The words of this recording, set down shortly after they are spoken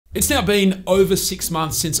It's now been over 6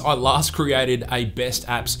 months since I last created a best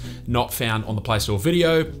apps not found on the Play Store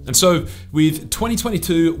video. And so with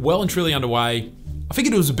 2022 well and truly underway, I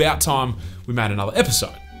figured it was about time we made another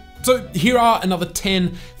episode. So here are another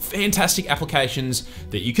 10 fantastic applications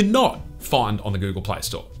that you cannot find on the Google Play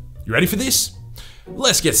Store. You ready for this?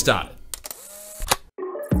 Let's get started.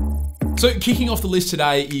 So kicking off the list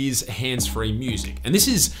today is Handsfree Music. And this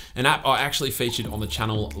is an app I actually featured on the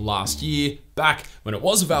channel last year, back when it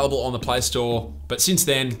was available on the Play Store, but since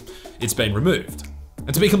then, it's been removed.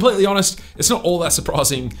 And to be completely honest, it's not all that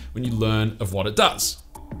surprising when you learn of what it does.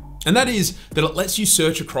 And that is that it lets you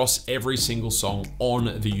search across every single song on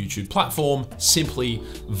the YouTube platform simply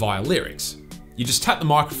via lyrics. You just tap the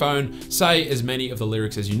microphone, say as many of the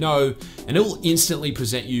lyrics as you know, and it will instantly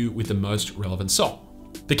present you with the most relevant song.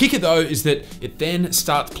 The kicker though is that it then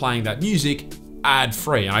starts playing that music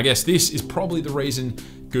ad-free, and I guess this is probably the reason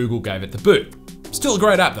Google gave it the boot. Still a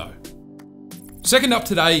great app though. Second up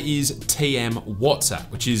today is TM WhatsApp,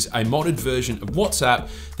 which is a modded version of WhatsApp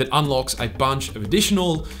that unlocks a bunch of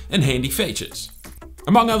additional and handy features.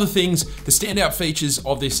 Among other things, the standout features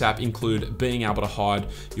of this app include being able to hide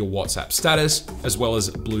your WhatsApp status, as well as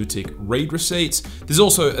blue tick read receipts. There's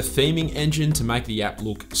also a theming engine to make the app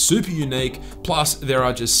look super unique. Plus, there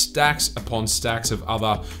are just stacks upon stacks of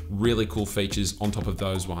other really cool features on top of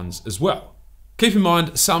those ones as well. Keep in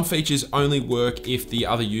mind, some features only work if the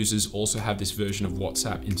other users also have this version of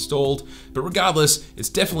WhatsApp installed, but regardless, it's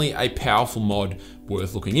definitely a powerful mod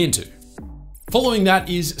worth looking into. Following that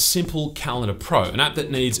is Simple Calendar Pro, an app that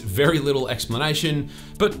needs very little explanation,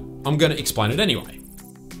 but I'm going to explain it anyway.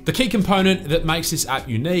 The key component that makes this app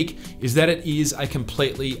unique is that it is a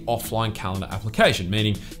completely offline calendar application,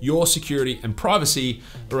 meaning your security and privacy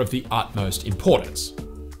are of the utmost importance.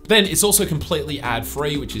 Then it's also completely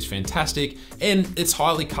ad-free, which is fantastic, and it's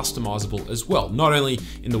highly customizable as well, not only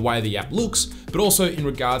in the way the app looks, but also in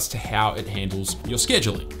regards to how it handles your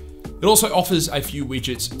scheduling. It also offers a few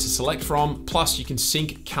widgets to select from, plus you can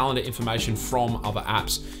sync calendar information from other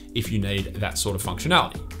apps if you need that sort of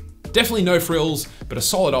functionality. Definitely no frills, but a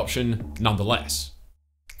solid option nonetheless.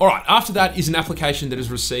 All right, after that is an application that has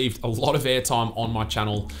received a lot of airtime on my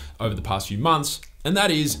channel over the past few months, and that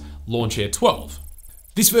is Lawnchair 12.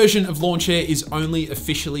 This version of Lawnchair is only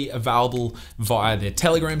officially available via their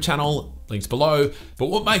Telegram channel, links below, but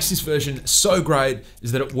what makes this version so great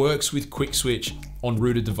is that it works with quick switch on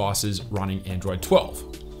rooted devices running Android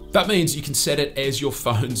 12. That means you can set it as your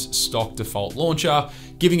phone's stock default launcher,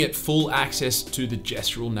 giving it full access to the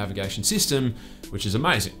gestural navigation system, which is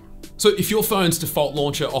amazing. So if your phone's default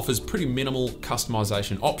launcher offers pretty minimal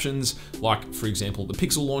customization options, like for example, the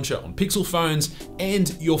Pixel launcher on Pixel phones,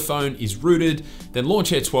 and your phone is rooted, then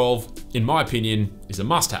Lawnchair 12, in my opinion, is a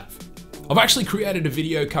must-have. I've actually created a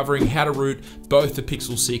video covering how to root both the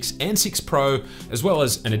Pixel 6 and 6 Pro, as well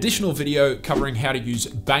as an additional video covering how to use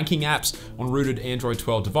banking apps on rooted Android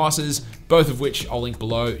 12 devices, both of which I'll link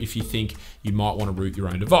below if you think you might want to root your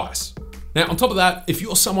own device. Now, on top of that, if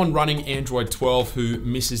you're someone running Android 12 who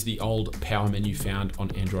misses the old power menu found on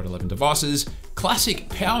Android 11 devices, Classic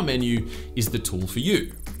Power Menu is the tool for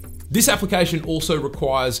you. This application also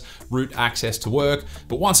requires root access to work,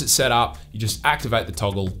 but once it's set up, you just activate the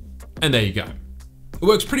toggle, and there you go. It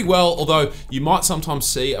works pretty well, although you might sometimes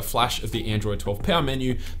see a flash of the Android 12 power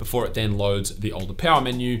menu before it then loads the older power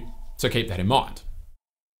menu, so keep that in mind.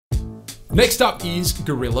 Next up is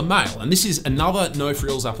Guerrilla Mail, and this is another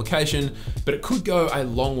no-frills application, but it could go a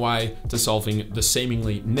long way to solving the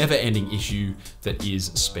seemingly never-ending issue that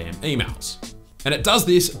is spam emails. And it does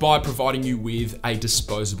this by providing you with a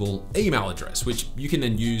disposable email address, which you can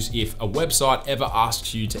then use if a website ever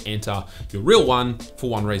asks you to enter your real one for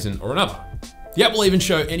one reason or another. The app will even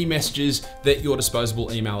show any messages that your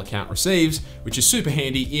disposable email account receives, which is super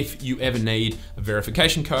handy if you ever need a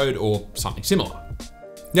verification code or something similar.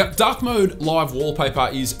 Now, dark mode live wallpaper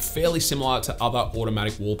is fairly similar to other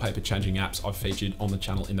automatic wallpaper changing apps I've featured on the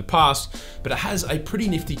channel in the past, but it has a pretty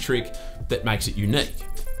nifty trick that makes it unique.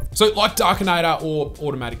 So like Darkenator or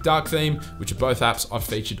Automatic Dark Theme, which are both apps I've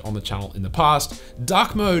featured on the channel in the past,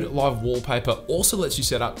 dark mode live wallpaper also lets you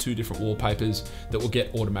set up 2 different wallpapers that will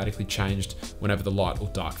get automatically changed whenever the light or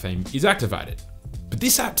dark theme is activated. But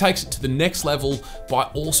this app takes it to the next level by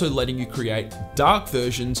also letting you create dark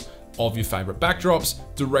versions of your favorite backdrops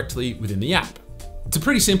directly within the app. It's a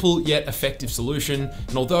pretty simple yet effective solution,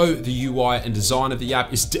 and although the UI and design of the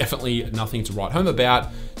app is definitely nothing to write home about,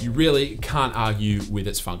 you really can't argue with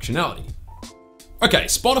its functionality. Okay,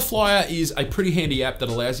 Spotiflyer is a pretty handy app that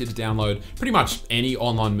allows you to download pretty much any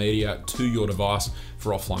online media to your device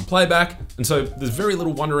for offline playback, and so there's very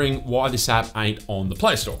little wondering why this app ain't on the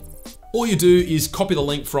Play Store. All you do is copy the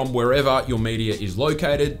link from wherever your media is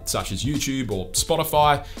located, such as YouTube or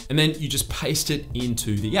Spotify, and then you just paste it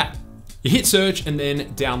into the app. You hit search and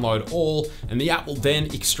then download all, and the app will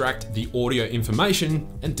then extract the audio information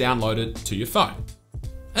and download it to your phone.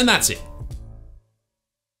 And that's it.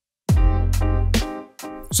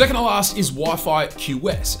 Second to last is Wi-Fi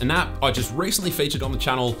QS, an app I just recently featured on the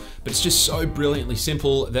channel, but it's just so brilliantly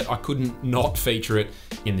simple that I couldn't not feature it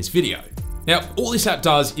in this video. Now, all this app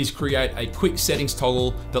does is create a quick settings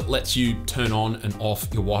toggle that lets you turn on and off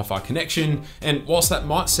your Wi-Fi connection. And whilst that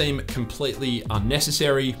might seem completely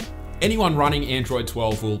unnecessary, anyone running Android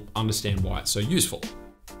 12 will understand why it's so useful.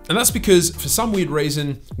 And that's because for some weird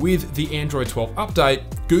reason, with the Android 12 update,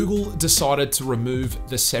 Google decided to remove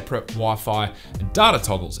the separate Wi-Fi and data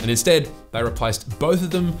toggles, and instead they replaced both of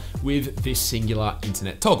them with this singular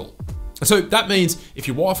internet toggle. So that means if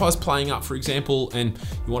your Wi-Fi is playing up, for example, and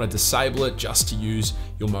you want to disable it just to use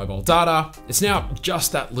your mobile data, it's now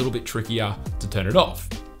just that little bit trickier to turn it off.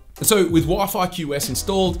 So with Wi-Fi QS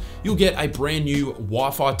installed, you'll get a brand new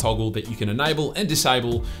Wi-Fi toggle that you can enable and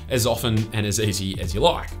disable as often and as easy as you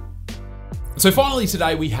like. So finally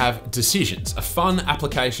today we have Decisions, a fun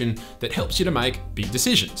application that helps you to make big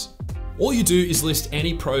decisions. All you do is list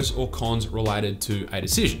any pros or cons related to a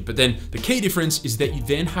decision, but then the key difference is that you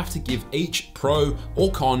then have to give each pro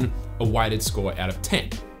or con a weighted score out of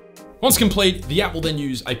 10. Once complete, the app will then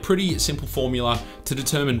use a pretty simple formula to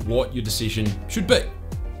determine what your decision should be.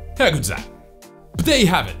 How good's that? But there you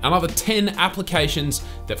have it, another 10 applications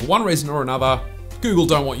that for one reason or another, Google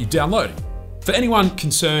don't want you downloading. For anyone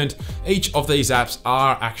concerned, each of these apps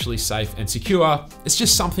are actually safe and secure. It's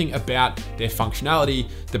just something about their functionality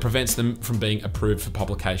that prevents them from being approved for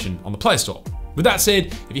publication on the Play Store. With that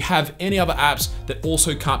said, if you have any other apps that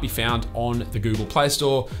also can't be found on the Google Play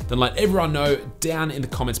Store, then let everyone know down in the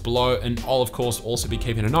comments below, and I'll of course also be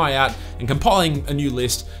keeping an eye out and compiling a new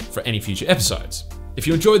list for any future episodes. If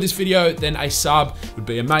you enjoyed this video, then a sub would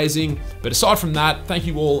be amazing. But aside from that, thank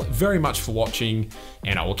you all very much for watching,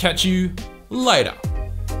 and I will catch you later.